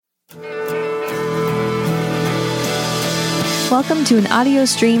Welcome to an audio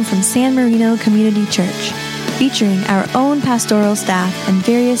stream from San Marino Community Church, featuring our own pastoral staff and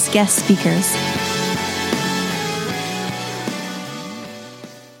various guest speakers.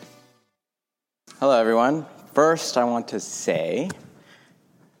 Hello, everyone. First, I want to say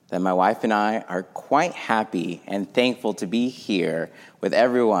that my wife and I are quite happy and thankful to be here with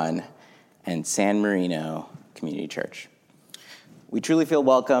everyone in San Marino Community Church. We truly feel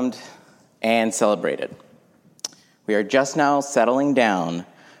welcomed and celebrated. We are just now settling down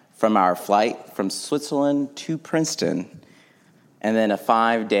from our flight from Switzerland to Princeton, and then a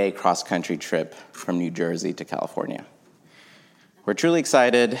 5-day cross-country trip from New Jersey to California. We're truly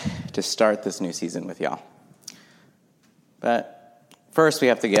excited to start this new season with y'all. But first, we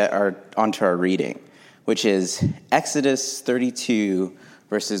have to get onto our reading, which is Exodus 32,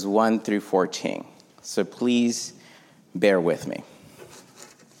 verses 1 through 14. So please bear with me.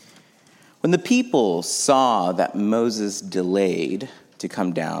 When the people saw that Moses delayed to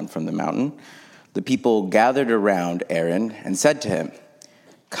come down from the mountain, the people gathered around Aaron and said to him,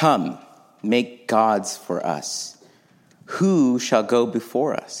 "Come, make gods for us. Who shall go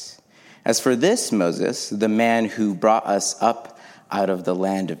before us? As for this Moses, the man who brought us up out of the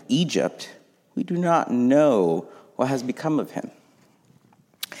land of Egypt, we do not know what has become of him."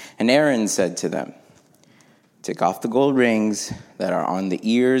 And Aaron said to them, "Take off the gold rings that are on the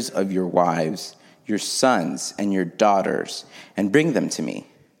ears of your wives, your sons, and your daughters, and bring them to me."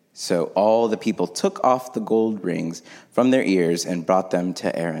 So all the people took off the gold rings from their ears and brought them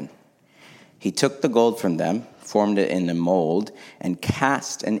to Aaron. He took the gold from them, formed it in a mold, and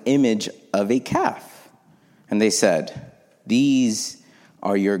cast an image of a calf. And they said, "These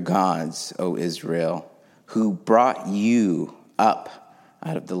are your gods, O Israel, who brought you up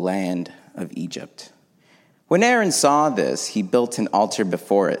out of the land of Egypt." When Aaron saw this, he built an altar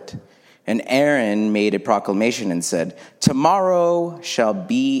before it. And Aaron made a proclamation and said, "Tomorrow shall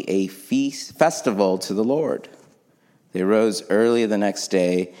be a festival to the Lord." They rose early the next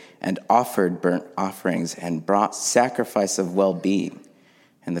day and offered burnt offerings and brought sacrifice of well-being.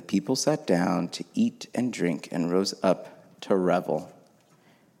 And the people sat down to eat and drink and rose up to revel.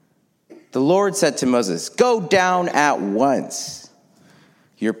 The Lord said to Moses, "Go down at once.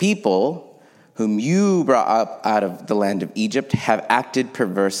 Your people, whom you brought up out of the land of Egypt, have acted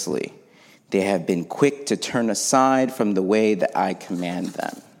perversely. They have been quick to turn aside from the way that I command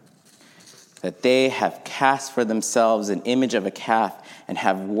them. That they have cast for themselves an image of a calf and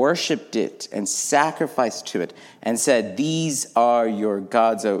have worshipped it and sacrificed to it and said, 'These are your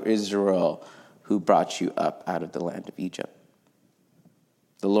gods, O Israel, who brought you up out of the land of Egypt.'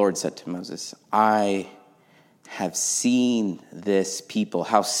 The Lord said to Moses, 'I have seen this people,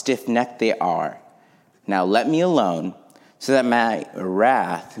 how stiff-necked they are. Now let me alone, so that my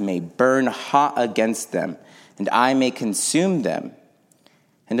wrath may burn hot against them, and I may consume them.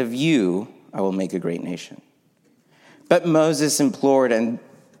 And of you I will make a great nation.' But Moses implored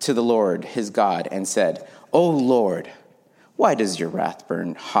to the Lord his God and said, 'O Lord, why does your wrath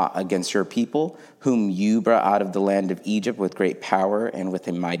burn hot against your people, whom you brought out of the land of Egypt with great power and with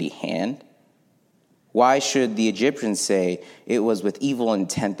a mighty hand? Why should the Egyptians say it was with evil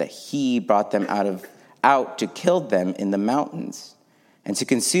intent that he brought them out to kill them in the mountains and to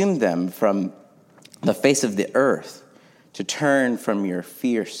consume them from the face of the earth, to turn from your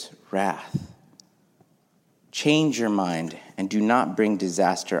fierce wrath? Change your mind and do not bring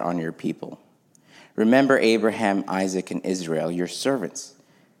disaster on your people. Remember Abraham, Isaac, and Israel, your servants,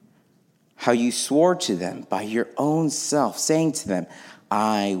 how you swore to them by your own self, saying to them,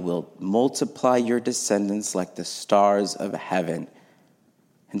 'I will multiply your descendants like the stars of heaven,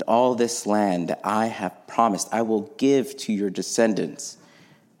 and all this land that I have promised I will give to your descendants,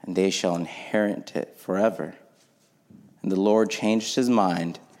 and they shall inherit it forever.' And the Lord changed his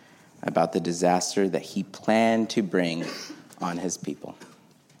mind about the disaster that he planned to bring on his people."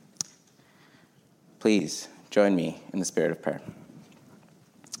 Please join me in the spirit of prayer.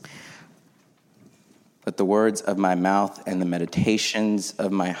 Let the words of my mouth and the meditations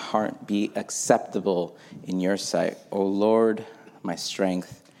of my heart be acceptable in your sight, O Lord, my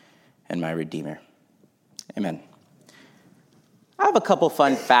strength and my Redeemer. Amen. I have a couple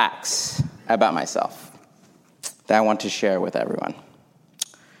fun facts about myself that I want to share with everyone.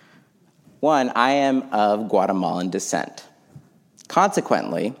 One, I am of Guatemalan descent.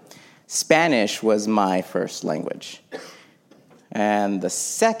 Consequently, Spanish was my first language. And the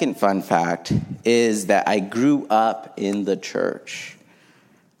second fun fact is that I grew up in the church.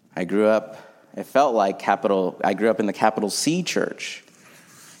 I grew up in the capital C church.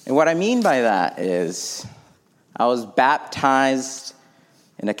 And what I mean by that is I was baptized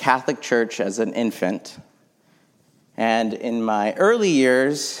in a Catholic church as an infant. And in my early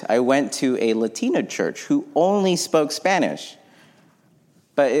years, I went to a Latino church who only spoke Spanish.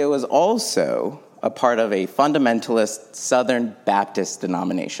 But it was also a part of a fundamentalist Southern Baptist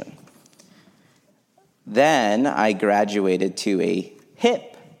denomination. Then I graduated to a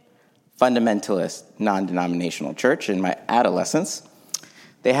hip fundamentalist non-denominational church in my adolescence.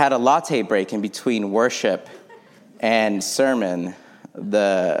 They had a latte break in between worship and sermon.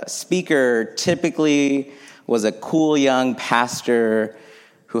 The speaker typically was a cool young pastor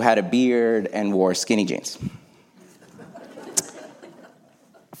who had a beard and wore skinny jeans.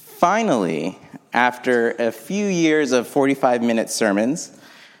 Finally, after a few years of 45-minute sermons,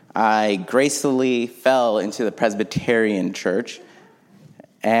 I gracefully fell into the Presbyterian church,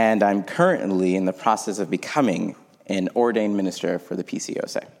 and I'm currently in the process of becoming an ordained minister for the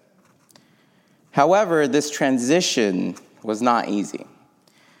PCOSA. However, this transition was not easy,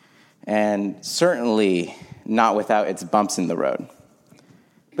 and certainly not without its bumps in the road.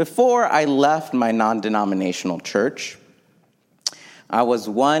 Before I left my non-denominational church, I was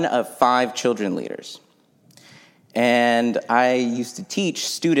one of 5 children leaders, and I used to teach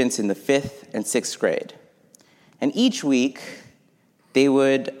students in the 5th and 6th grade. And each week, they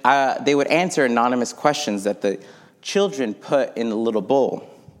would answer anonymous questions that the children put in a little bowl.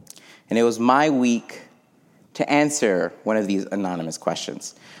 And it was my week to answer one of these anonymous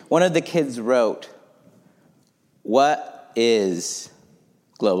questions. One of the kids wrote, "What is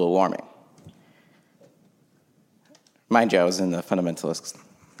global warming?" Mind you, I was in the fundamentalist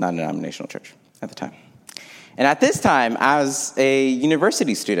non-denominational church at the time. And at this time, I was a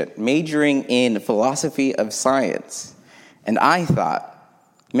university student majoring in philosophy of science. And I thought,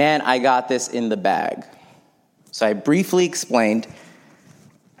 man, I got this in the bag. So I briefly explained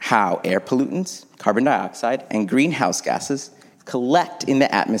how air pollutants, carbon dioxide, and greenhouse gases collect in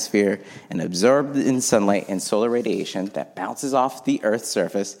the atmosphere and absorb in sunlight and solar radiation that bounces off the Earth's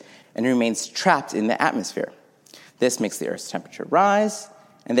surface and remains trapped in the atmosphere. This makes the Earth's temperature rise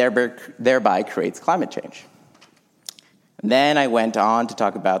and thereby creates climate change. Then I went on to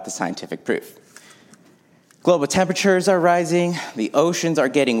talk about the scientific proof. Global temperatures are rising, the oceans are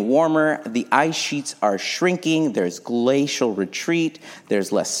getting warmer, the ice sheets are shrinking, there's glacial retreat,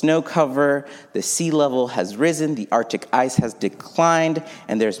 there's less snow cover, the sea level has risen, the Arctic ice has declined,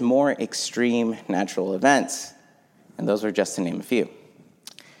 and there's more extreme natural events. And those were just to name a few.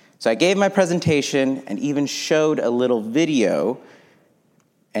 So I gave my presentation and even showed a little video,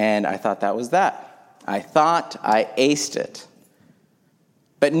 and I thought that was that. I thought I aced it.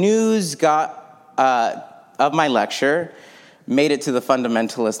 But news of my lecture made it to the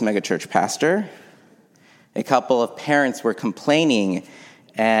fundamentalist megachurch pastor. A couple of parents were complaining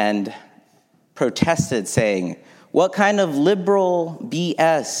and protested, saying, "What kind of liberal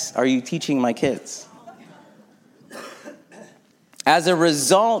BS are you teaching my kids?" As a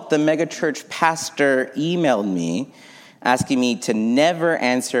result, the megachurch pastor emailed me asking me to never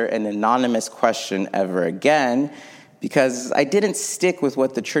answer an anonymous question ever again because I didn't stick with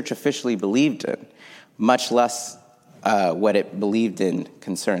what the church officially believed in, much less what it believed in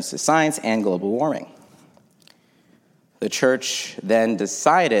concerns to science and global warming. The church then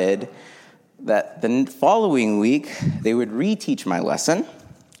decided that the following week they would reteach my lesson,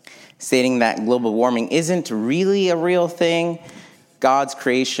 stating that global warming isn't really a real thing. God's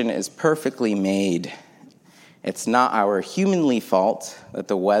creation is perfectly made. It's not our humanly fault that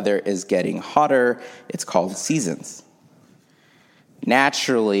the weather is getting hotter. It's called seasons.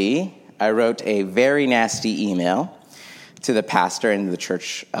 Naturally, I wrote a very nasty email to the pastor and the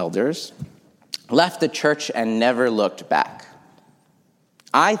church elders, left the church and never looked back.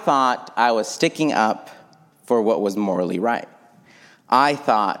 I thought I was sticking up for what was morally right. I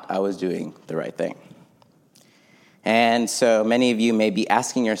thought I was doing the right thing. And so many of you may be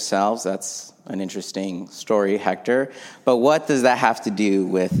asking yourselves, that's an interesting story, Hector, but what does that have to do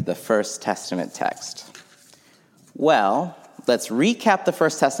with the First Testament text? Well, let's recap the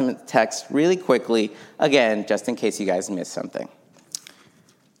First Testament text really quickly, again, just in case you guys missed something.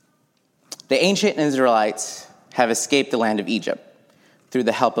 The ancient Israelites have escaped the land of Egypt, through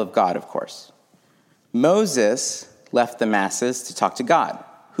the help of God, of course. Moses left the masses to talk to God,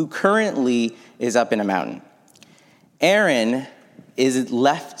 who currently is up in a mountain. Aaron is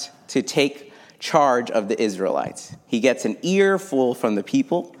left to take charge of the Israelites. He gets an earful from the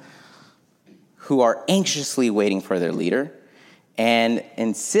people who are anxiously waiting for their leader and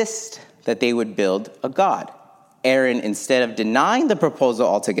insist that they would build a god. Aaron, instead of denying the proposal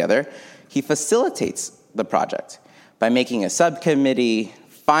altogether, he facilitates the project by making a subcommittee,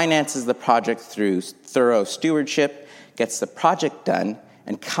 finances the project through thorough stewardship, gets the project done,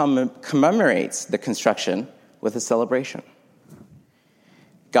 and commemorates the construction with a celebration.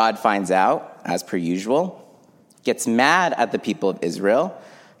 God finds out, as per usual, gets mad at the people of Israel,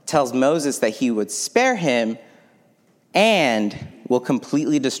 tells Moses that he would spare him and will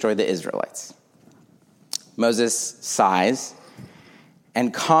completely destroy the Israelites. Moses sighs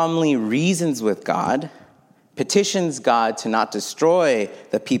and calmly reasons with God, petitions God to not destroy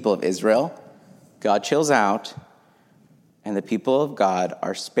the people of Israel. God chills out, and the people of God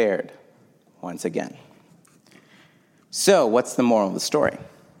are spared once again. So, what's the moral of the story?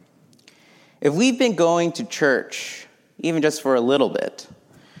 If we've been going to church, even just for a little bit,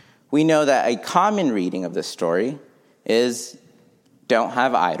 we know that a common reading of this story is don't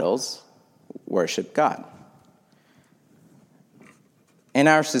have idols, worship God. In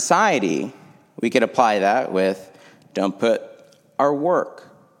our society, we could apply that with don't put our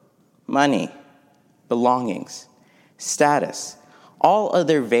work, money, belongings, status, all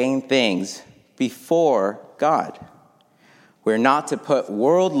other vain things before God. We're not to put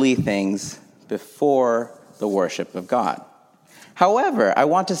worldly things before the worship of God. However, I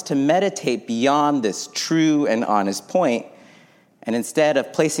want us to meditate beyond this true and honest point, and instead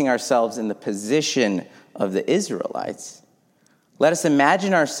of placing ourselves in the position of the Israelites, let us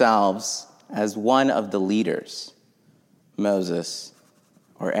imagine ourselves as one of the leaders, Moses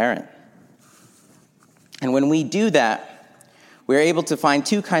or Aaron. And when we do that, we're able to find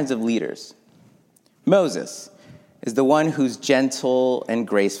two kinds of leaders. Moses is the one who's gentle and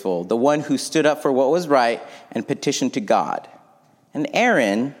graceful, the one who stood up for what was right and petitioned to God. And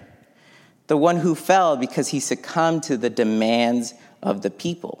Aaron, the one who fell because he succumbed to the demands of the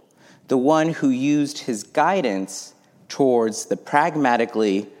people, the one who used his guidance towards the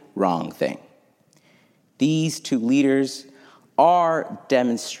pragmatically wrong thing. These two leaders are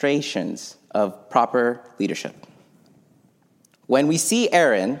demonstrations of proper leadership. When we see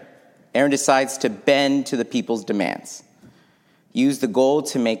Aaron decides to bend to the people's demands, use the gold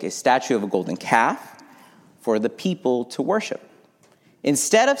to make a statue of a golden calf for the people to worship.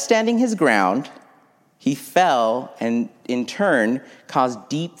 Instead of standing his ground, he fell and in turn caused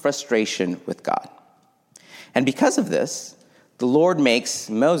deep frustration with God. And because of this, the Lord makes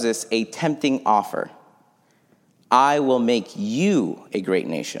Moses a tempting offer. I will make you a great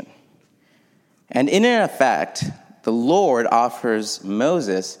nation. And in effect, the Lord offers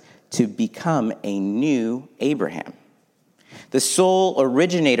Moses to become a new Abraham, the sole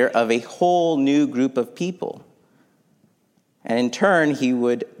originator of a whole new group of people. And in turn, he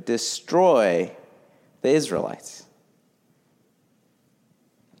would destroy the Israelites.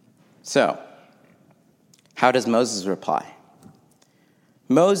 So, how does Moses reply?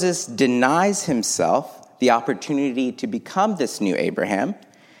 Moses denies himself the opportunity to become this new Abraham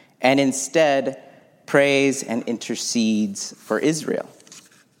and instead prays and intercedes for Israel.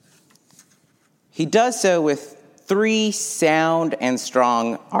 He does so with 3 sound and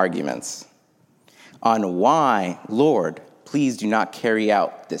strong arguments on why, Lord, please do not carry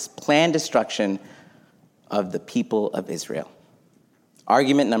out this planned destruction of the people of Israel.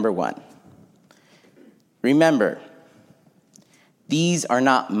 Argument number 1. Remember, these are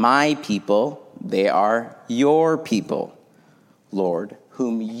not my people, they are your people, Lord,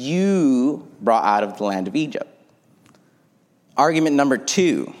 whom you brought out of the land of Egypt. Argument number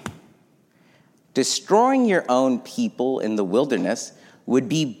 2. Destroying your own people in the wilderness would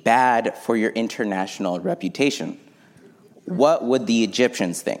be bad for your international reputation. What would the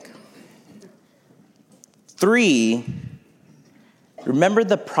Egyptians think? 3, remember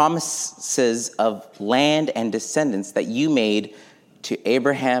the promises of land and descendants that you made to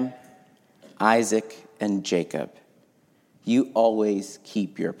Abraham, Isaac, and Jacob. You always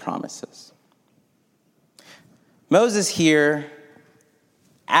keep your promises. Moses here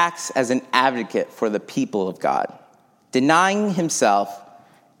acts as an advocate for the people of God, denying himself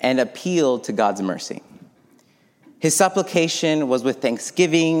and appeal to God's mercy. His supplication was with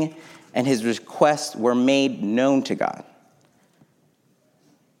thanksgiving, and his requests were made known to God.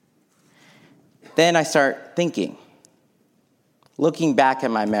 Then I start thinking, looking back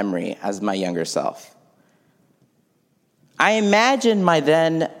at my memory as my younger self. I imagine my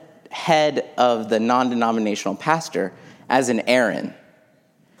then head of the non-denominational pastor as an Aaron,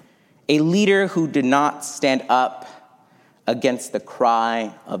 a leader who did not stand up against the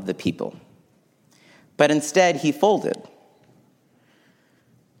cry of the people, but instead he folded.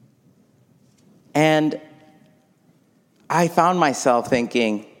 And I found myself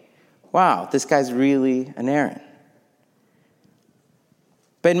thinking, wow, this guy's really an Aaron.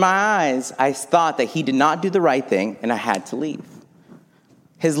 But in my eyes, I thought that he did not do the right thing, and I had to leave.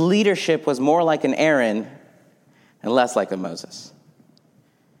 His leadership was more like an Aaron and less like a Moses.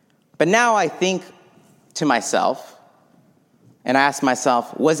 But now I think to myself and I ask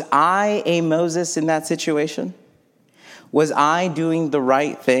myself, was I a Moses in that situation? Was I doing the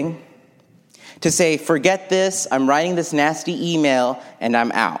right thing? To say, forget this, I'm writing this nasty email, and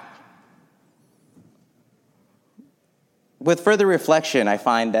I'm out. With further reflection, I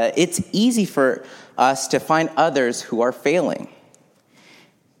find that it's easy for us to find others who are failing.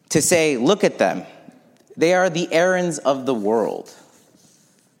 To say, look at them. They are the Aarons of the world.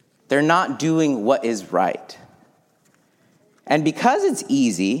 They're not doing what is right. And because it's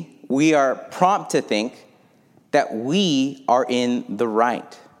easy, we are prompt to think that we are in the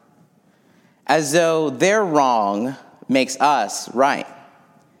right, as though their wrong makes us right.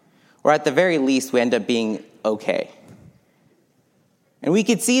 Or at the very least, we end up being okay. And we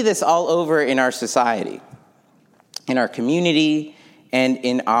could see this all over in our society, in our community, and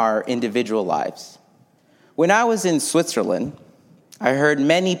in our individual lives. When I was in Switzerland, I heard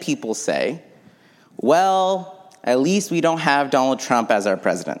many people say, well, at least we don't have Donald Trump as our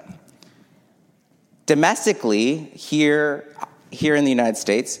president. Domestically, here in the United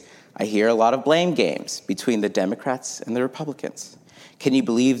States, I hear a lot of blame games between the Democrats and the Republicans. Can you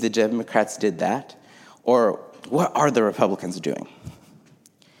believe the Democrats did that? Or what are the Republicans doing?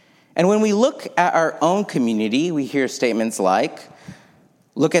 And when we look at our own community, we hear statements like,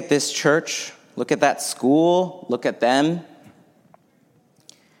 look at this church, look at that school, look at them.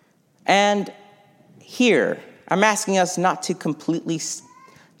 And here, I'm asking us not to completely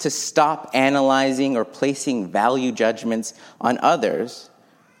to stop analyzing or placing value judgments on others,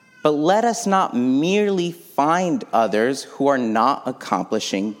 but let us not merely find others who are not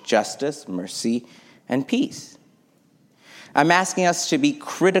accomplishing justice, mercy, and peace. I'm asking us to be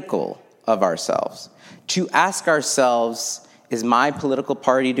critical of ourselves, to ask ourselves, is my political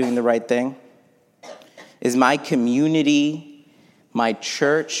party doing the right thing? Is my community, my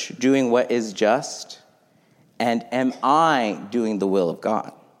church doing what is just? And am I doing the will of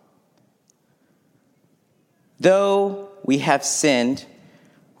God? Though we have sinned,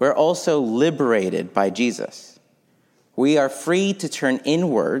 we're also liberated by Jesus. We are free to turn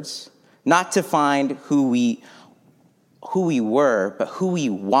inwards, not to find who we were, but who we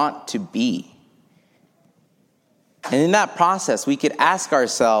want to be. And in that process, we could ask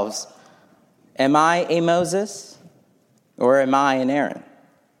ourselves, am I a Moses or am I an Aaron?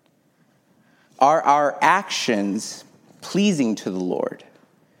 Are our actions pleasing to the Lord?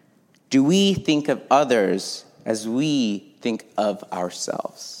 Do we think of others as we think of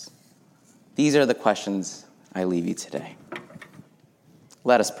ourselves? These are the questions I leave you today.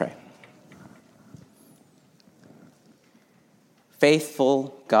 Let us pray.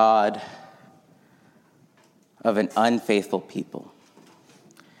 Faithful God of an unfaithful people,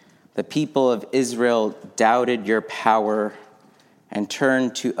 the people of Israel doubted your power and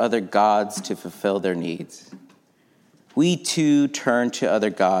turned to other gods to fulfill their needs. We too turn to other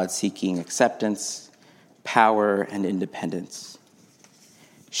gods seeking acceptance, power, and independence.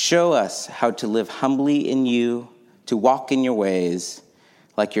 Show us how to live humbly in you, to walk in your ways,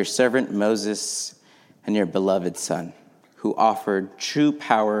 like your servant Moses and your beloved Son, who offered true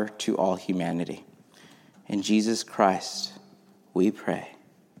power to all humanity. In Jesus Christ, we pray.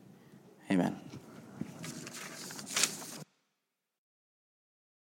 Amen.